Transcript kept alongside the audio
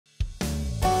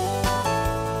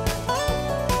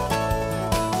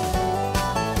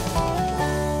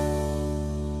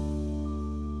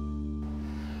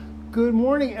Good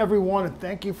morning, everyone, and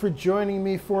thank you for joining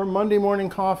me for Monday Morning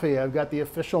Coffee. I've got the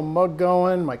official mug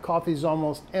going. My coffee's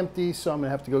almost empty, so I'm gonna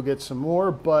have to go get some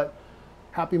more, but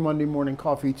happy Monday morning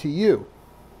coffee to you.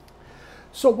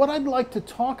 So what I'd like to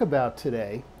talk about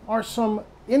today are some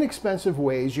inexpensive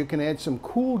ways you can add some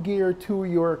cool gear to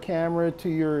your camera, to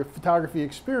your photography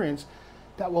experience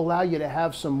that will allow you to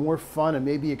have some more fun and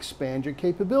maybe expand your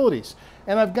capabilities.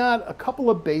 And I've got a couple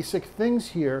of basic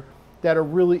things here that are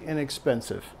really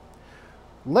inexpensive.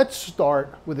 Let's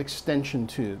start with extension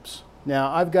tubes.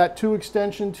 Now I've got two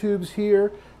extension tubes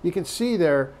here. You can see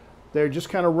they're just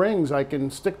kind of rings. I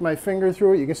can stick my finger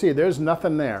through it. You can see there's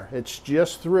nothing there. It's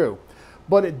just through.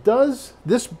 But it does,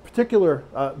 this particular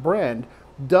brand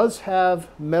does have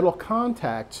metal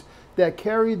contacts that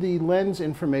carry the lens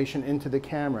information into the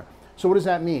camera. So what does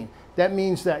that mean? That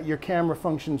means that your camera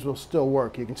functions will still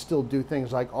work. You can still do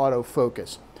things like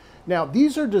autofocus. Now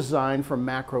these are designed for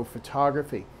macro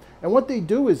photography. And what they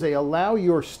do is they allow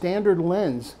your standard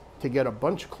lens to get a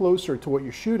bunch closer to what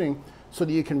you're shooting so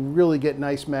that you can really get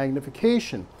nice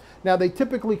magnification. Now they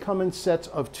typically come in sets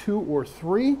of 2 or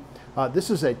 3.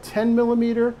 This is a 10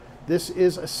 millimeter, this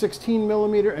is a 16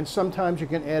 millimeter, and sometimes you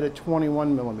can add a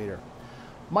 21 millimeter.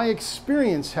 My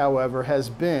experience, however,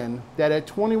 has been that at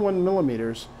 21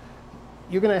 millimeters,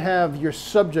 you're going to have your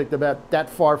subject about that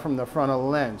far from the front of the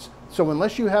lens. So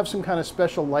unless you have some kind of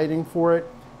special lighting for it,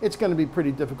 it's going to be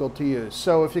pretty difficult to use.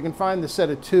 So if you can find the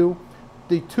set of 2,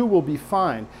 the 2 will be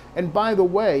fine. And by the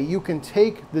way, you can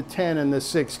take the 10 and the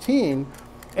 16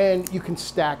 and you can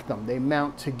stack them. They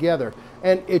mount together.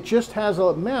 And it just has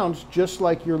a mount just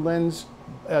like your lens,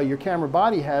 your camera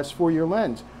body has for your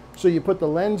lens. So you put the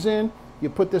lens in,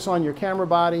 you put this on your camera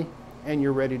body, and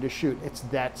you're ready to shoot. It's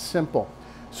that simple.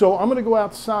 So I'm gonna go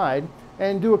outside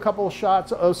and do a couple of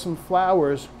shots of some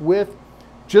flowers with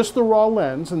just the raw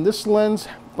lens. And this lens,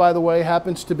 by the way,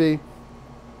 happens to be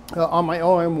on my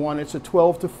OM1. It's a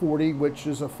 12 to 40, which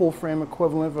is a full frame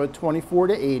equivalent of a 24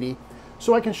 to 80.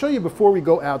 So I can show you before we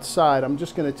go outside. I'm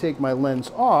just going to take my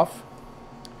lens off.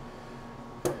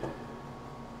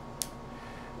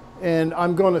 And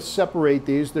I'm going to separate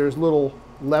these. There's little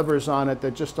levers on it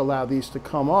that just allow these to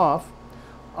come off.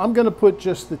 I'm going to put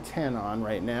just the 10 on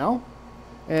right now.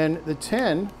 And the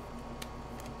 10,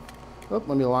 let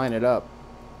me line it up.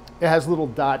 It has little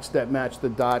dots that match the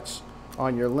dots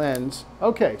on your lens.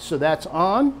 Okay, so that's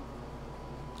on.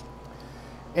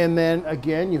 And then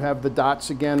again, you have the dots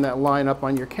again that line up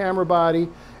on your camera body.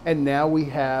 And now we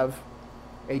have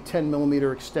a 10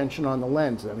 millimeter extension on the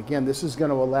lens. And again, this is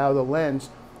going to allow the lens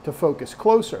to focus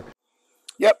closer.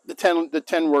 Yep, the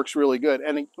 10 works really good.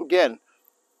 And again,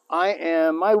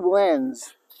 my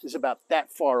lens is about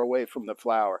that far away from the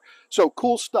flower. So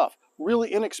cool stuff.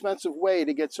 Really inexpensive way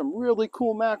to get some really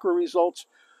cool macro results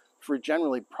for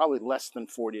generally probably less than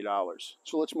 $40.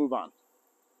 So let's move on.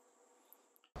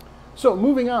 So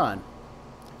moving on,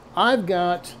 I've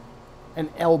got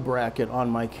an L bracket on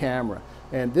my camera,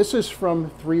 and this is from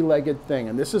Three-Legged Thing,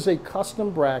 and this is a custom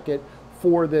bracket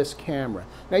for this camera.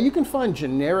 Now you can find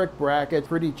generic brackets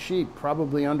pretty cheap,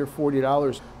 probably under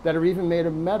 $40, that are even made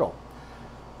of metal.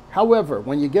 However,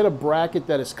 when you get a bracket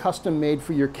that is custom made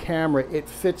for your camera, it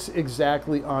fits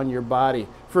exactly on your body.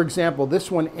 For example, this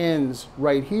one ends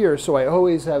right here, so I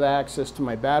always have access to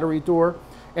my battery door.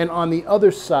 And on the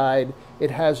other side,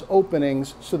 it has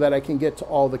openings so that I can get to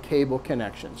all the cable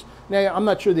connections. Now, I'm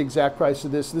not sure the exact price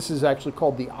of this. This is actually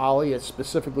called the Ollie. It's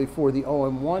specifically for the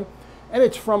OM1. And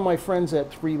it's from my friends at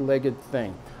Three-Legged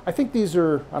Thing. I think these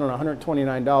are, I don't know,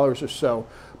 $129 or so.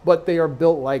 But they are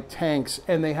built like tanks,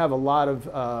 and they have a lot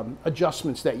of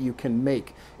adjustments that you can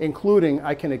make, including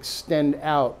I can extend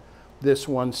out this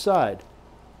one side.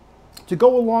 To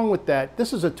go along with that,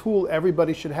 this is a tool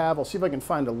everybody should have. I'll see if I can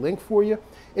find a link for you.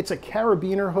 It's a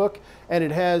carabiner hook, and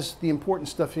it has the important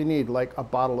stuff you need, like a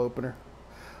bottle opener.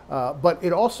 But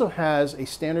it also has a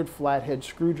standard flathead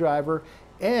screwdriver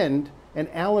and an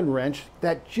Allen wrench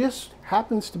that just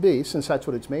happens to be, since that's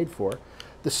what it's made for,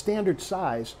 the standard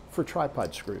size for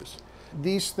tripod screws.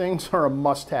 These things are a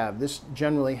must-have. This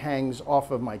generally hangs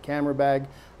off of my camera bag.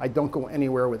 I don't go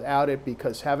anywhere without it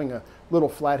because having a little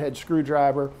flathead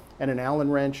screwdriver and an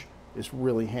Allen wrench is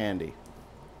really handy.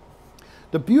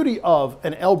 The beauty of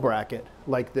an L bracket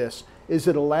like this is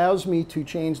it allows me to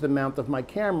change the mount of my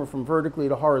camera from vertically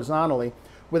to horizontally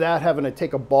without having to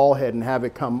take a ball head and have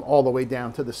it come all the way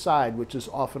down to the side, which is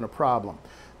often a problem.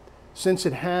 Since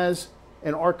it has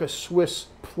an Arca Swiss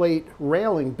plate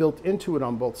railing built into it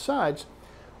on both sides,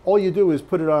 all you do is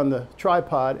put it on the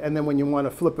tripod, and then when you want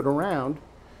to flip it around,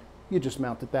 you just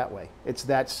mount it that way. It's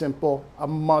that simple, a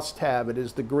must-have. It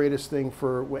is the greatest thing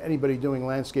for anybody doing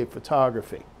landscape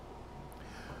photography.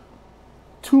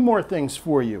 Two more things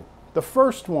for you. The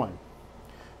first one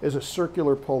is a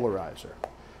circular polarizer.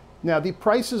 Now, the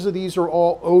prices of these are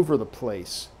all over the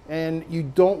place, and you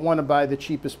don't want to buy the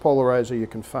cheapest polarizer you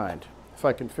can find. If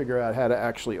I can figure out how to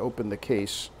actually open the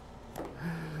case.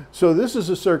 So this is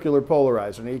a circular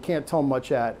polarizer. Now, you can't tell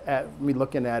much at me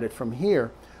looking at it from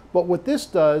here, but what this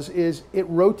does is it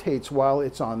rotates while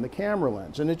it's on the camera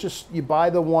lens, and you buy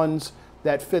the ones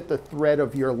that fit the thread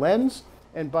of your lens.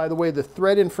 And by the way, the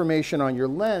thread information on your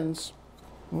lens,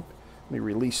 let me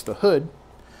release the hood,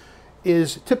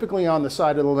 is typically on the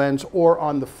side of the lens or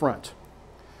on the front.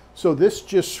 So this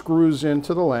just screws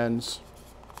into the lens.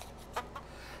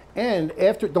 And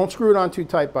don't screw it on too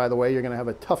tight, by the way. You're going to have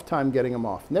a tough time getting them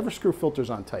off. Never screw filters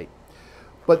on tight.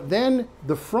 But then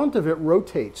the front of it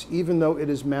rotates, even though it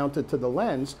is mounted to the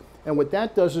lens. And what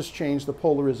that does is change the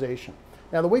polarization.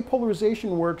 Now, the way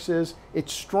polarization works is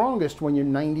it's strongest when you're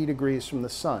 90 degrees from the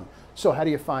sun. So how do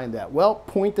you find that? Well,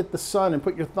 point at the sun and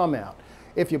put your thumb out.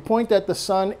 If you point at the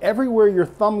sun, everywhere your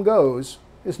thumb goes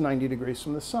is 90 degrees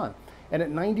from the sun. And at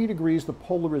 90 degrees, the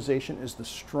polarization is the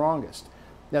strongest.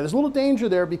 Now, there's a little danger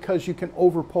there because you can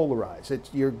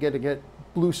over-polarize. You're going to get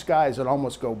blue skies that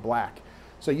almost go black.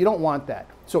 So you don't want that.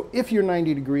 So if you're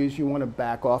 90 degrees, you want to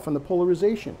back off on the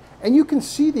polarization. And you can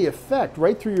see the effect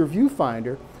right through your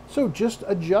viewfinder. So just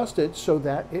adjust it so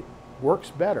that it works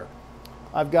better.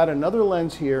 I've got another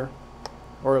lens here,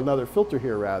 or another filter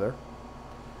here rather,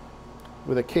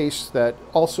 with a case that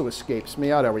also escapes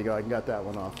me. Oh, there we go, I got that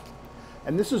one off.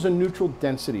 And this is a neutral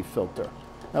density filter.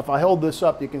 Now if I hold this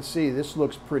up, you can see this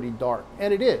looks pretty dark,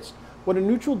 and it is. What a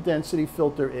neutral density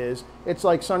filter is, it's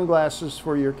like sunglasses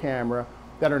for your camera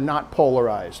that are not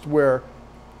polarized, where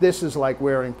this is like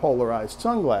wearing polarized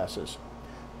sunglasses.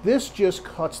 This just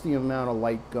cuts the amount of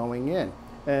light going in.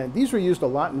 And these are used a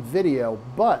lot in video,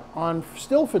 but on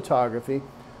still photography,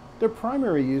 their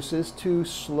primary use is to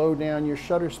slow down your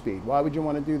shutter speed. Why would you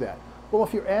want to do that? Well,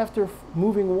 if you're after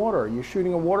moving water, you're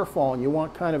shooting a waterfall and you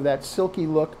want kind of that silky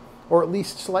look, or at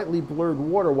least slightly blurred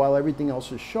water while everything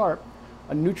else is sharp,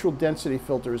 a neutral density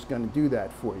filter is going to do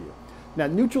that for you. Now,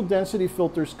 neutral density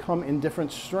filters come in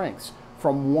different strengths,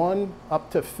 from 1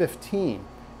 up to 15.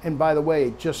 And by the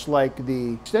way, just like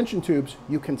the extension tubes,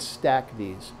 you can stack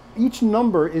these. Each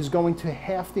number is going to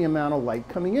half the amount of light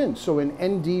coming in. So an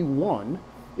ND1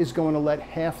 is going to let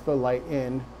half the light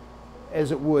in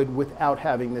as it would without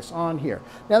having this on here.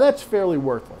 Now that's fairly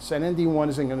worthless. An ND1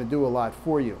 isn't going to do a lot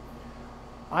for you.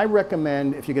 I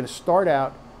recommend, if you're going to start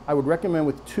out, I would recommend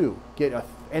with two. Get a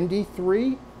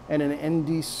ND3 and an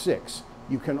ND6.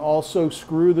 You can also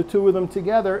screw the two of them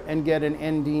together and get an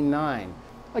ND9.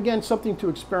 Again, something to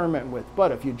experiment with,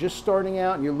 but if you're just starting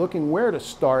out and you're looking where to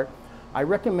start, I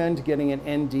recommend getting an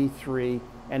ND3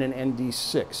 and an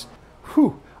ND6.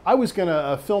 Whew, I was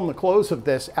gonna film the close of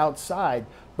this outside,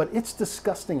 but it's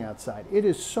disgusting outside. It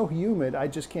is so humid, I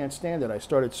just can't stand it. I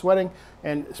started sweating,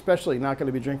 and especially not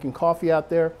gonna be drinking coffee out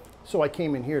there, so I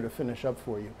came in here to finish up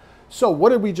for you. So what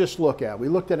did we just look at? We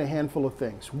looked at a handful of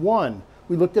things. One,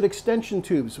 we looked at extension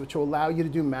tubes, which will allow you to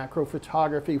do macro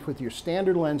photography with your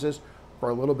standard lenses for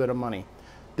a little bit of money.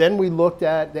 Then we looked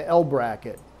at the L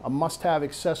bracket, a must-have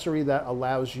accessory that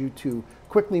allows you to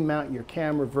quickly mount your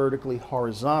camera vertically,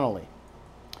 horizontally.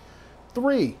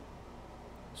 3,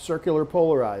 circular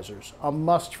polarizers, a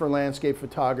must for landscape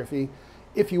photography.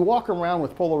 If you walk around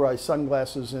with polarized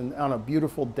sunglasses on a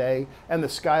beautiful day and the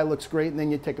sky looks great and then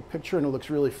you take a picture and it looks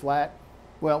really flat,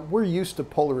 well, we're used to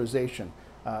polarization.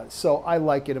 So I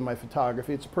like it in my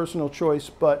photography. It's a personal choice,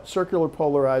 but circular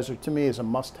polarizer to me is a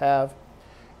must-have.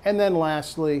 And then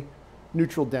lastly,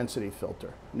 neutral density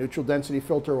filter. Neutral density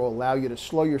filter will allow you to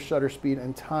slow your shutter speed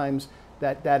in times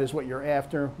that is what you're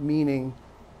after, meaning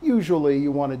usually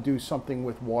you want to do something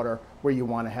with water where you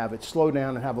want to have it slow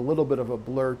down and have a little bit of a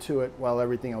blur to it while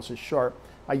everything else is sharp.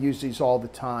 I use these all the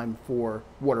time for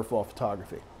waterfall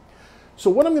photography. So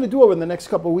what I'm going to do over the next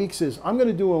couple of weeks is I'm going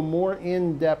to do a more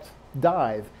in-depth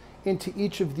dive into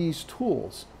each of these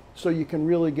tools so you can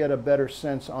really get a better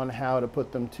sense on how to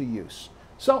put them to use.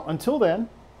 So until then,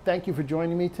 thank you for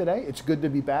joining me today. It's good to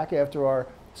be back after our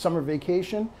summer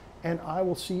vacation, and I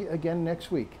will see you again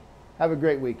next week. Have a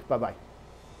great week. Bye-bye.